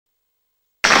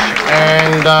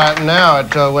And now,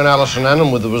 when Alison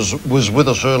Annenwith was with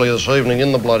us earlier this evening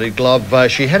in the Bloody Glove,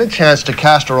 she had a chance to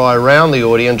cast her eye around the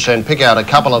audience and pick out a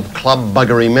couple of Club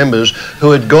Buggery members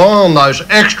who had gone on those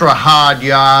extra hard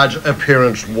yards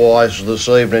appearance-wise this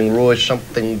evening. Roy,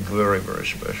 something very, very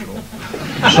special.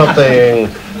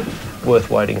 Something worth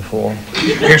waiting for.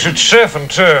 Yes, it's surf and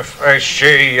turf,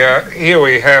 HG. Here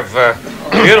we have a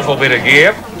beautiful bit of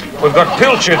gear. We've got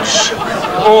pilchards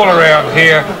all around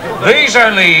here. These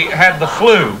only had the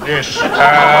flu. Yes. So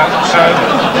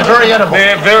they're very edible.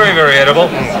 They're very, very edible.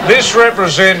 This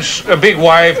represents a big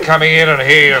wave coming in, and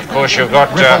here, of course, you've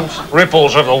got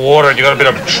ripples of the water, and you've got a bit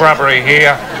of shrubbery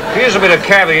here. Here's a bit of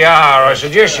caviar. I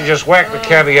suggest you just whack the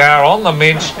caviar on the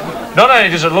mince. Not only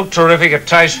does it look terrific, it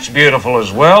tastes beautiful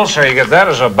as well, so you get that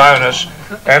as a bonus.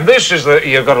 And this is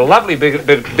you've got a lovely big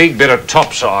bit of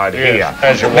topside here.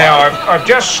 Now, I've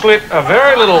just slit a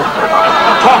very little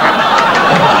pocket.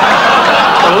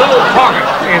 A little pocket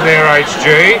in there,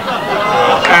 HG.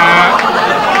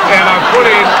 And I put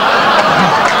in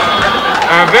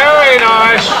a very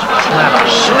nice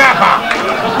snapper.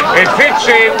 It fits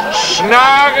in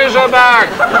snug as a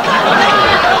bug.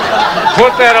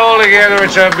 Put that all together,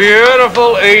 it's a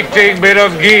beautiful eating bit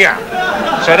of gear.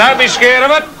 So don't be scared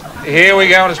of it. Here we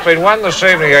go, and it's been won this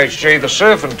evening, HG. The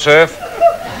surf and turf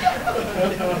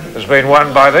has been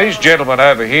won by these gentlemen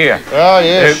over here. Oh,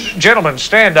 yes. Gentlemen,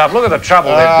 stand up. Look at the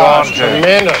trouble they've gone to.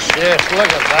 Tremendous, yes,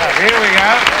 look at that. Here we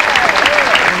go.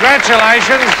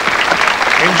 Congratulations.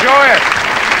 Enjoy it.